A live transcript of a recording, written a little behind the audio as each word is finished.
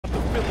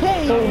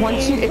So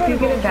once you, if you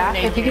get it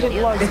back, if you get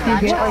like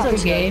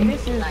the game,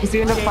 if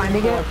you end up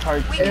finding it,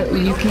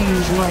 you can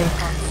like,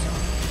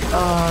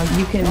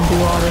 you can do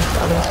all this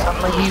other stuff.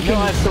 Like you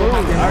can still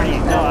have your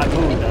I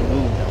moved.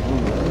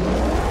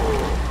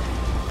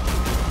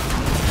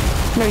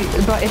 No,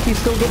 but if you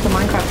still get the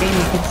Minecraft game,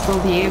 you can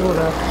still be able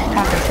to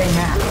have the same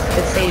map.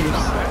 It saves.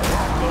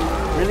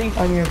 Really?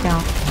 On your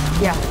account.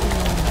 Yeah.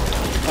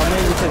 Or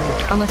maybe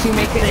because unless you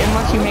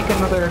make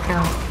another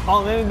account.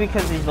 Oh, maybe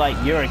because it's like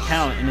your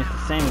account and it's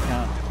the same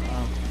account.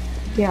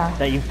 Yeah.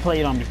 That you've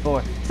played on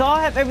before. So I'll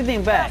have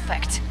everything back.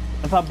 Perfect.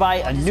 If I buy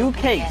a new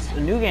case, a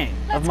new game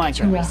of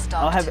Minecraft,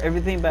 I'll have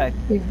everything back.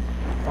 Yeah.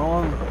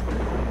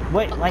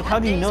 Wait, like how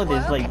do you know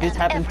this? Like this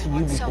happened to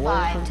you before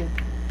or something?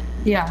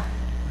 Yeah.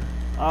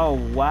 Oh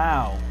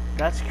wow,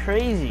 that's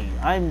crazy.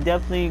 I'm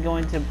definitely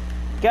going to,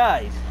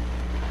 guys.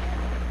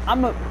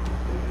 I'm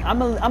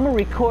a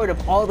record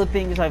of all the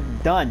things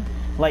I've done.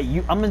 Like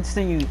I'm gonna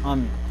send you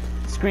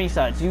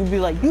screenshots. You'll be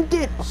like, you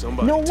did.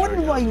 No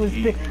wonder why you was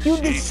big. You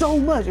did so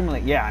much. I'm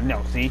like, yeah, I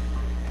know. See.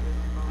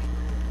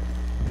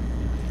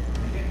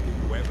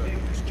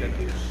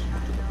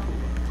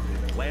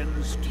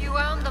 You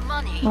earn the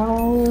money.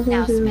 Oh,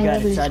 Now spend You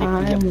got it. excited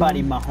for your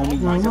body, my homie.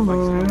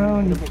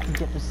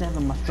 Get the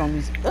seven, my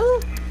strongies.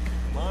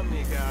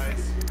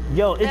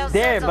 Yo, it's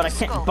there, but I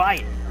can't buy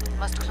it.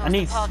 I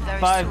need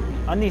 5.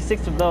 I need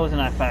 6 of those,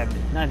 and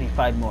I need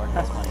 5 more.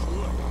 That's funny.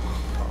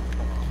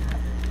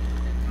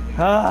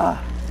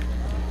 Ah.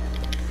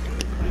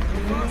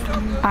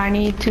 I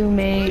need to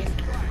make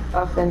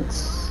a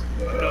fence.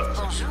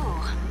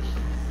 Bonjour.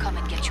 Come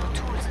and get your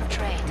tools and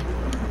trade.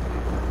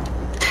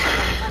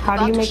 How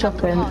do you make a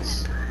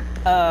fence?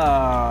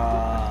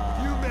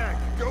 How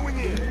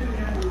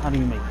do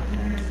you make a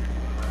fence?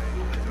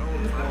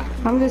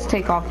 I'm just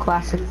take off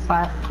classic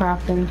flat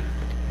crafting.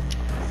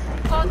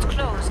 Pod's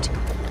closed.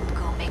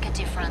 Go make a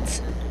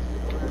difference.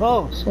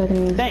 Oh,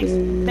 Settings. thanks.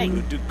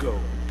 Good to go.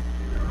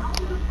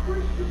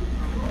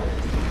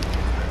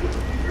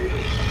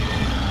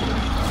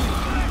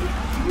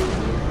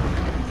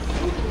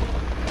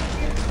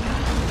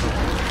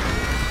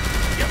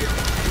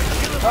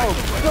 Oh,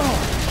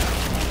 God.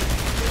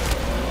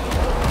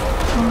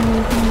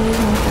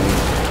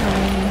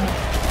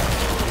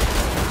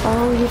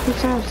 Oh, you can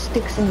have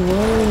sticks and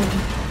wood.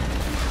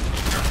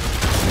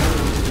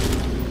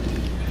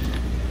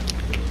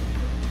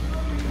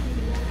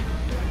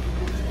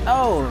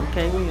 Oh,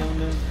 okay, we on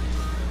this.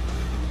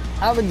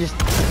 I would just.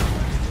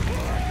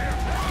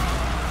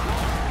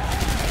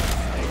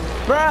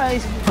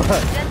 Surprise!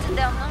 Dented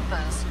their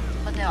numbers,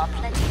 but there are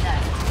plenty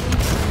left.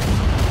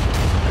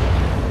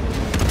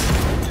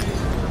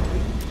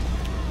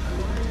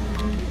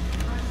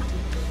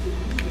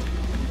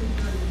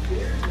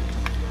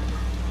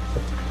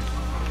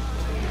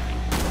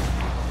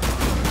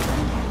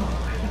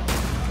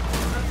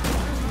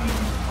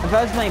 If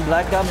I was playing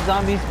Black Ops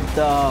Zombies,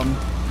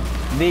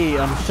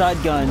 the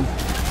shotgun,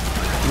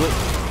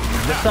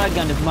 the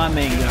shotgun is my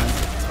main gun.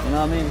 You know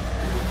what I mean?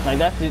 Like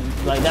that's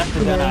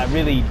the gun I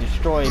really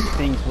destroy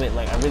things with.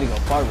 Like I really go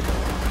far with it.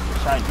 The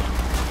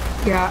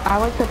shotgun. Yeah, I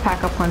like the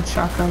pack-a-punch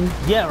shotgun.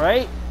 Yeah,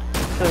 right.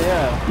 So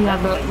yeah. Yeah,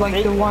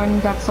 the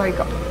one that's like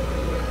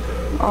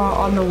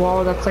on the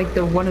wall. That's like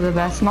one of the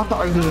best. Not the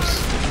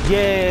Argus.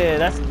 Yeah,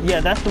 that's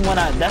the one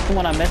I messed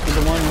with.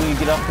 The one when you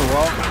get off the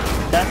wall.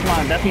 That's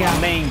my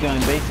main gun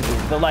basically.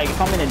 But like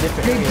if I'm in a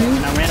different area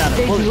and I ran out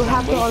of bullets, they do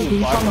have the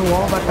Argus on the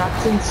wall, but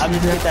that's in I'm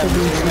just get that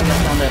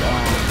on that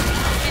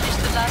Finish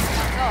the last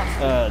ones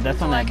off.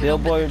 that's on that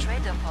billboard. Yeah.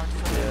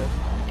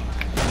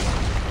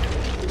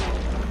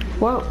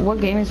 What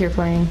game is you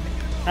playing?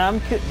 I'm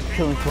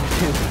killing for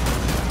too.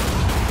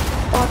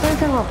 Oh, I thought you were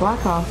talking about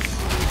Black Ops.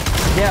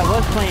 Yeah,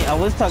 I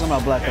was talking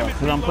about Black Ops,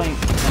 but I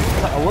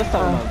was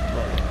talking about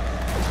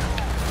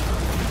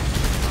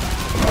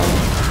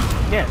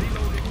yeah.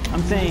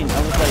 I'm saying,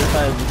 I was like, if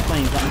I was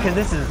playing something, because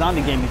this is a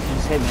zombie game, it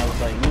just hit me. I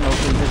was like, you know,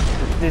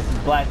 if this is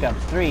Black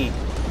Ops 3,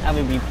 I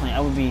would be,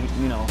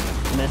 you know,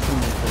 messing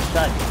with the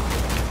shotgun.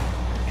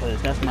 Because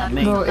that's my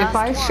main. Bro, if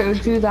I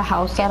showed you the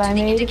house that I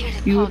made,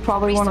 you would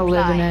probably want to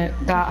live in it,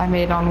 that I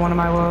made on one of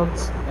my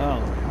worlds.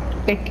 Oh.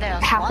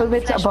 Half of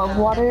it's above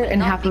water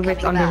and half of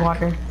it's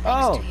underwater.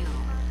 Oh,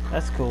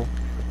 that's cool.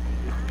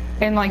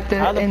 And like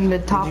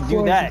the top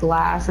floor is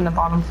glass and the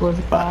bottom floor is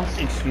glass.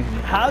 Excuse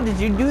me. How did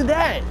you do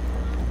that?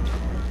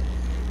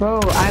 Bro,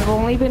 I've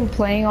only been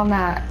playing on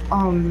that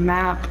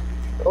map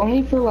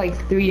only for like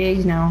 3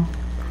 days now.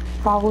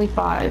 Probably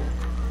 5.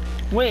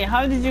 Wait,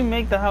 how did you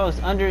make the house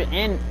under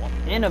and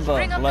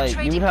above? Like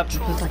you would have to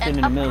put something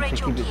in the middle to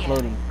keep it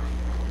floating.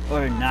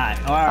 Or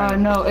not.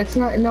 No, it's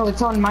not. No,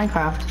 it's on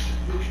Minecraft.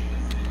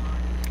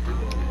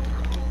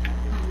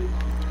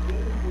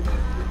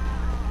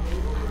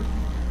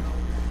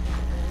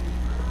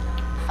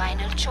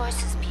 Final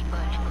choices, people.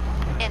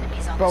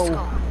 Enemies on the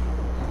scope.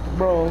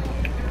 Bro,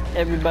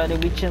 everybody,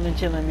 we chilling.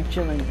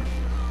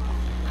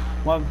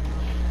 Well,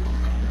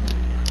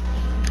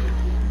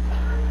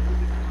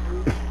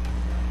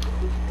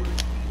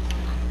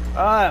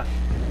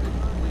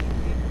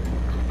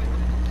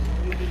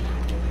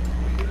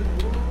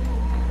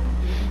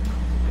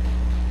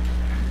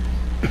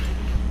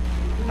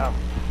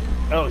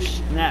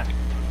 snap.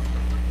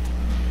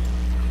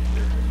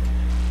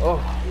 Oh.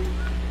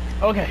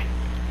 Okay.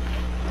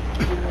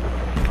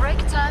 Break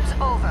time's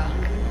over.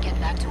 Get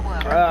back to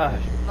work.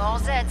 More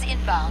Zeds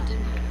inbound.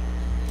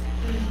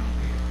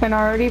 And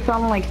I already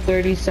found like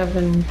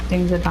 37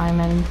 things of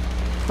diamond.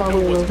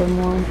 Probably a little bit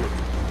more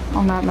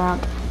on that map.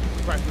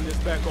 Cracking this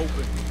back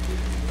open.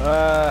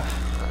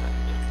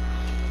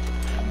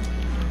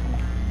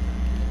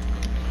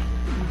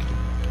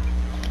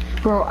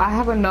 Bro, I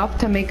have enough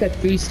to make a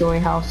 3-story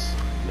house.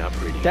 Not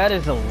pretty. That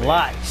is a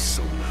lot.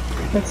 So not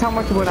pretty. That's how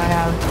much wood I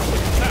have.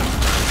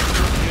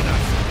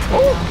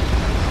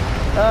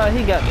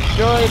 He got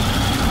destroyed.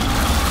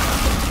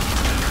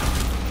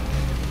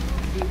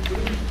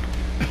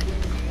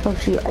 Oh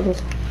shoot, I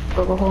just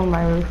broke a hole in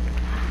my roof.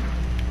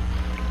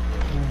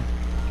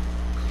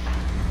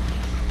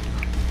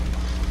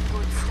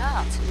 Good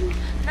start.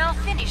 Now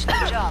finish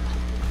the job.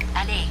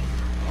 Allez.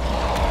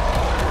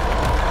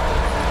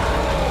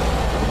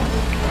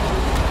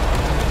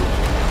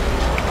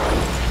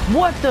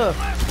 What the?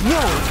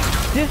 Yo,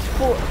 this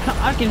for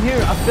I can hear.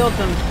 I felt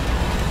them.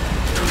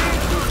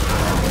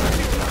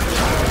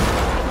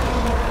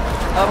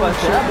 I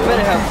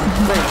better have some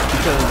space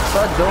because if I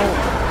don't,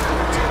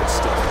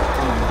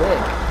 I'm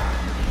dead.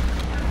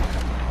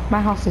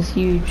 My house is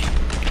huge.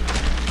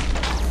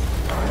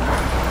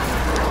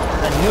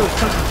 I knew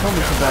something told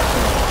me to back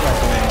there.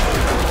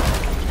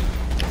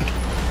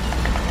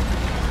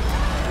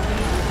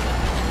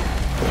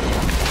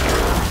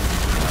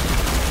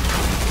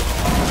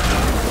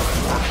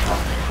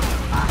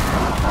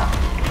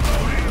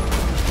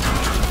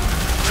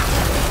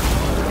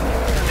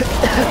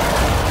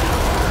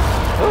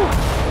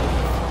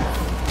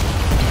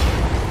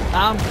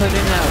 I'm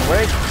putting that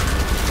work.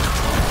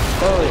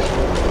 Oh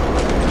yeah.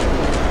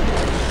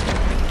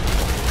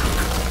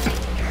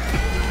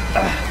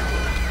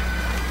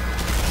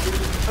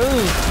 Ooh.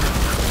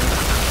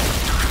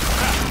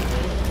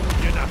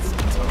 You're not so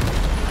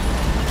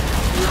tough.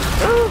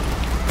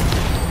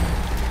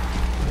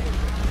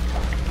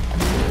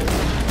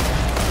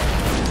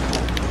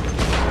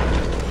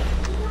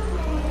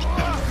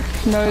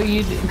 No,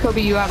 Kobe,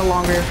 you had a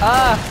longer. Watch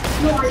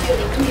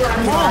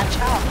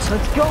out.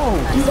 Let's go.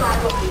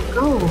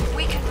 Go.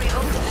 We can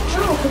reopen the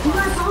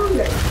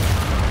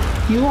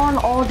train. You were on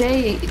all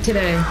day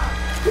today. No, I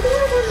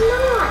was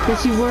not.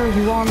 Yes, you were.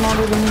 You were on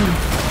longer than me.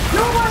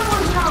 No, I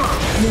was not.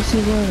 Yes, you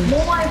were. No,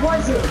 I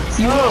wasn't.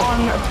 You were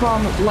on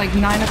from like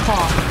 9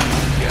 o'clock.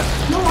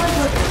 No, I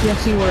wasn't.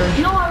 Yes, you were.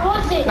 No, I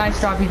wasn't.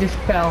 Nice job. You just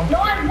fell. No,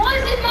 I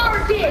wasn't,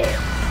 Marcus.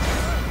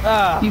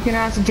 You can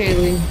ask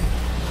Jaylee.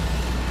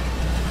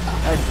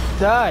 I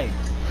died.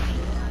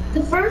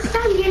 The first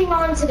time getting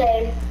on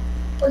today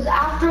was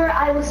after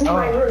I was in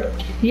my room.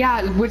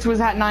 Yeah, which was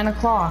at 9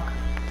 o'clock.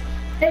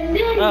 And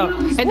then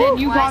And then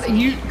you got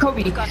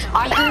Kobe.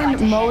 I've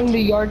been mowing the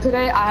yard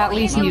today. I at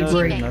least need a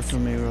break. That's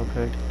me real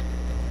quick.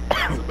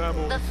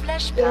 The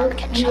flesh punk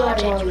can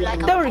charge at you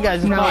like a Don't worry,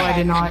 guys. No, fine. I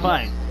did not.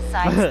 Fine.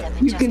 sidestep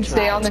it You just can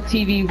stay right. on the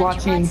TV And you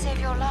watching. might save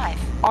your life.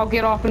 I'll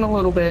get off in a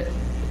little bit.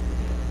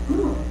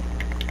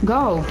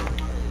 Go.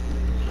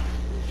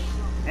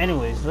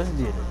 Anyways, let's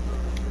do it.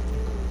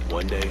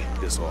 One day,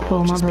 this will all Oh,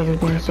 my just be a brother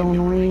being crappy so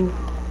memory. annoying.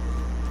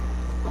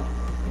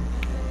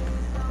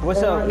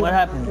 What's up? What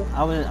happened?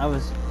 I was.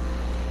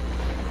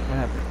 What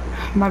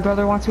happened? My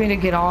brother wants me to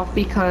get off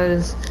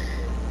because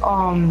he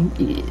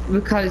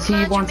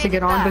wants to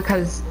get on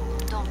because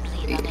Don't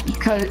plead on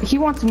anything. he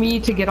wants me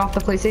to get off the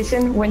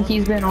PlayStation when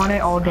he's been on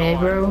it all day,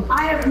 bro.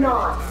 I have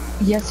not.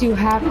 Yes, you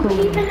have, You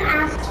Kobe. even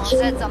asked Jim.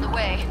 Zed's on the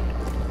way.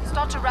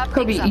 Start to wrap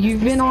Kobe, things up.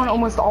 you've been on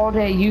almost all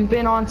day. You've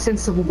been on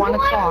since 1 No,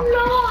 o'clock. I'm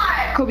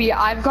not. Kobe,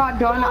 I've got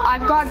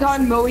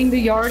done mowing the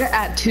yard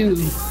at 2.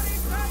 Yes.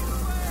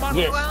 We're on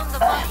the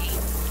money.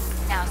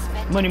 Now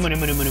spend Money. it.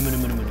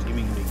 Give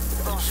me.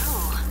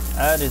 Bonjour.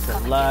 That is a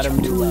lot of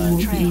moolah. I'm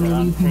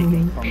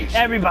taking from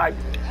everybody.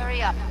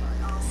 Hurry up.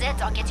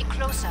 Zeds are getting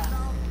closer.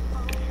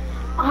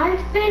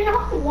 I've been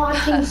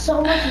watching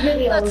so much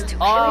videos Let's do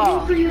it.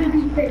 waiting for you to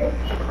be finished.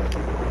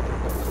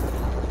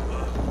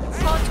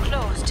 Front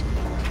closed.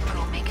 Go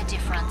make a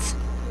difference.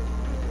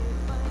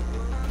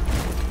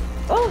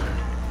 Oh.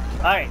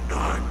 All right.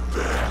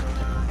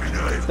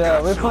 So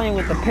we're playing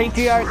with the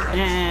Patriarch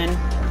and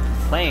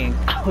we're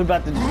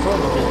about to destroy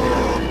the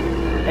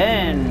Patriarch.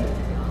 And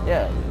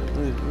yeah.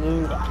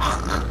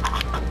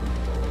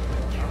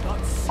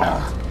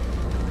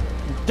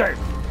 Dirt.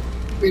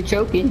 You're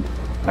choking.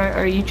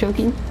 Are you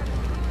choking?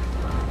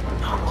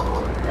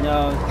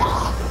 No.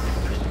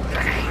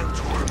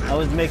 I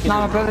was making.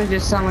 No, my brother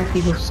just sounded like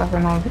he was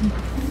sucking on it.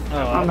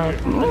 Oh, I'm I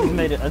like,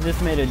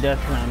 just made a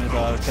death round is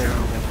all I was saying.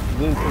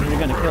 Because you're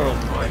gonna kill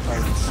us if I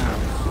start this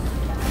sound.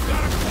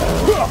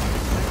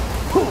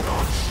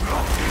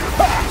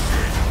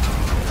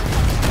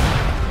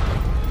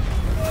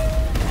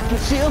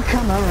 She'll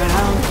come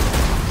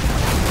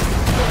around.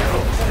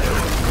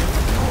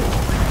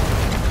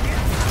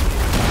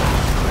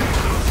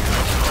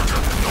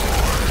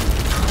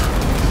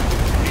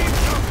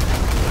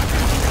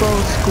 Bro,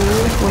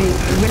 school? Wait,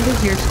 when does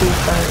your school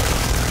start?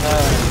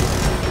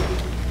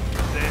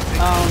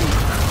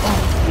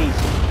 Jeez.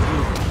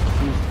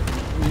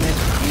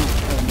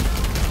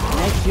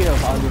 Next year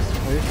of August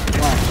 1st.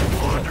 Wow.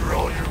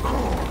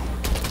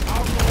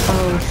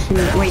 Oh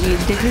shoot! Wait,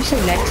 did you say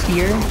next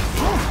year?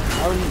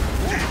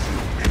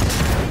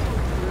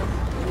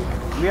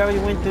 We already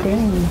went through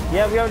this.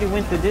 Yeah, we already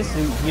went through this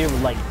year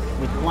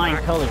with flying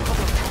colors.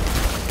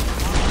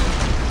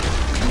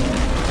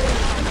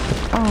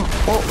 Oh,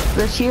 well,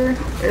 this year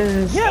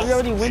is Yeah, we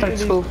already went start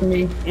through school for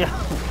me. Yeah.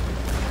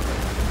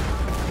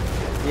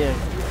 Yeah.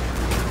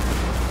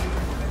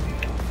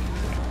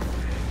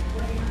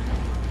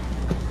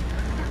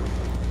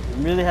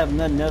 Really have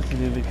nothing else to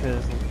do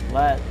because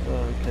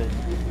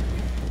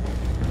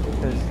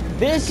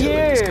this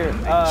year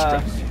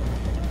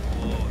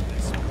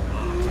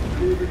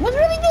was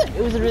really good.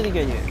 It was a really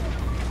good year.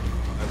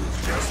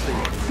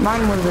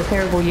 Mine was a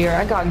terrible year.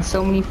 I got in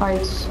so many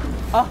fights.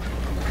 Oh,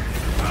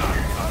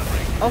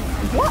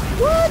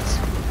 what?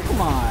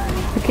 Come on.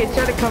 The kid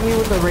tried to come in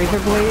with a razor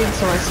blade,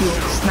 so I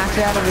snatched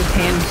it out of his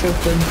hand and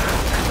choked him.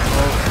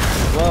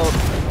 Well,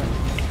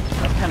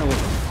 that's kind of what.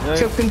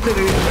 Choked him to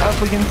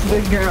up against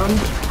the ground.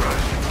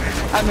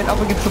 I mean, up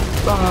against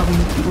the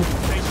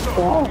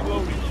wall.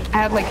 I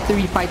had like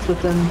 3 fights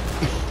with him,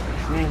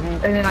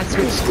 and then I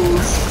switched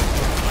schools.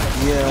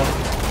 Yeah.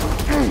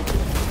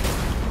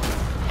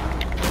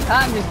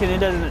 I'm just kidding. It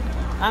doesn't.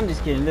 I'm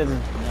just kidding. It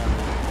doesn't. No.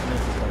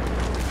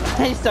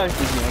 He starts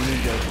this year. I'm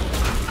just joking.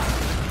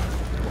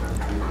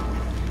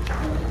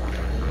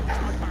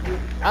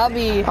 I'll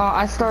be.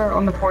 I start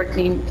on the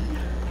 14th.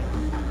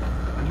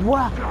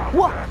 What?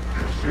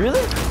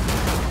 Really?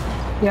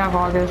 Yeah, of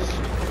August.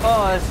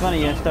 Oh, that's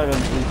funny. I start on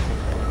the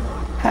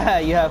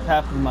 8th. You have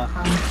half the month.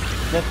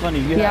 That's funny.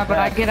 You Yeah, have but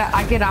half.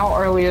 I get out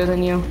earlier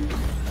than you.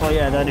 Oh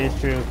yeah, that is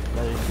true.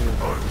 That is true.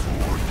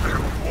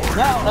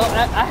 No,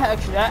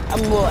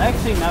 well,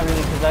 actually not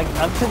really, because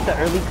I took the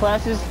early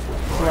classes,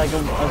 so I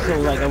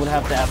would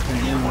have the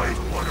afternoon.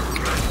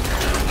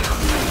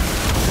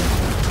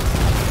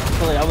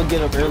 So like I would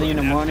get up early in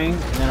the morning,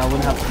 and then I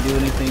wouldn't have to do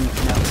anything in the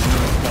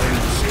afternoon.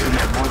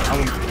 I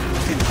would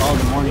take all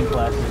the morning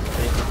classes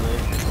basically.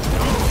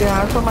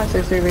 Yeah, that's what my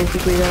sister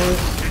basically does.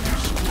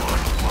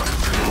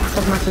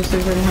 Because my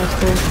sister's in high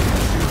school.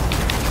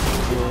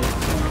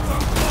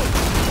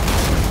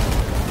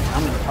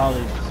 I'm in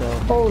college, so.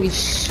 Holy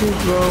shit,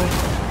 bro.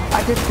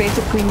 I just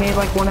basically made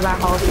like one of the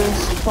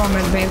houses from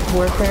Advanced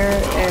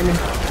Warfare and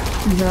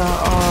the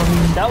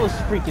That was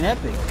freaking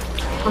epic.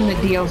 from the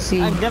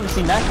DLC. I've never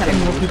seen that kind of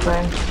movie.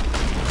 multiplayer.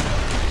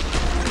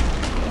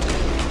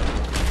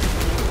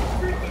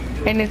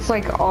 And it's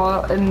like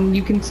all, and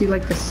you can see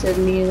like the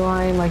Sydney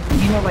line, like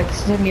you know, like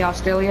Sydney,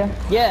 Australia.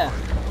 Yeah.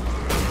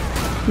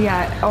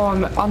 Yeah.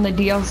 On the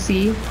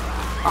DLC,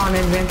 on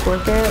Advanced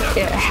Warfare,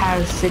 it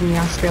has Sydney,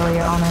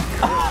 Australia on it.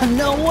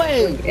 No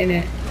way. In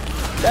it.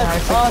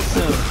 That's Yeah,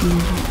 awesome.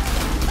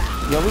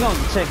 Yeah, we're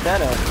gonna check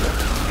that out.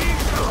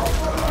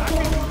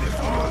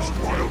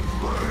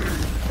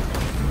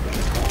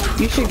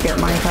 You should get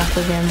Minecraft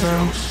again,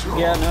 bro.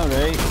 Yeah, I know,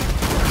 right?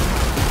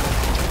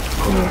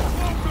 Yeah.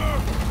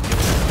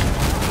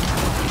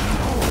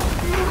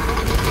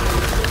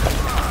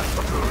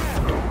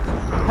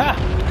 Ha!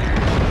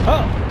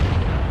 Oh!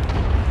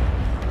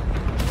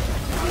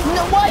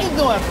 No, why are you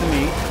going after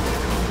me?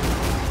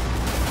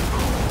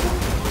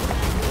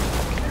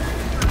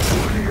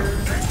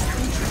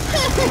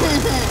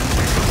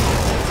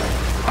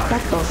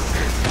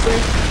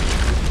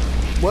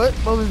 What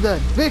the? What was that?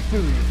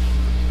 Victory!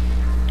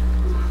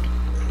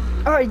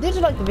 Alright, did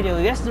you like the video?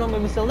 Yes, no,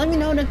 maybe so. Let me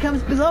know in the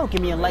comments below.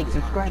 Give me a like,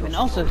 subscribe, and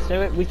also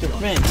share it with your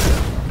friends.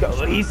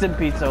 Go eat some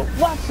pizza,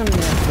 watch some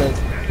Netflix.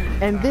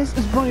 And this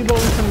is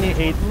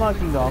Bunny78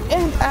 logging off.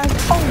 And as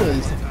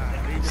always,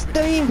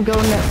 stay. Go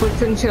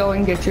Netflix and chill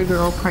and get your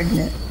girl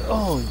pregnant.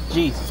 Oh,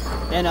 jeez.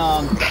 And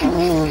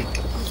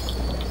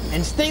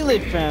and stay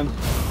lit, fam.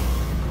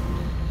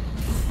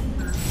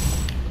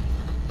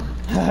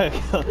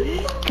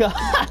 go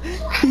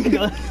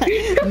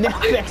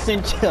Netflix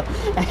and chill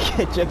and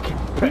get your girl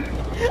pregnant.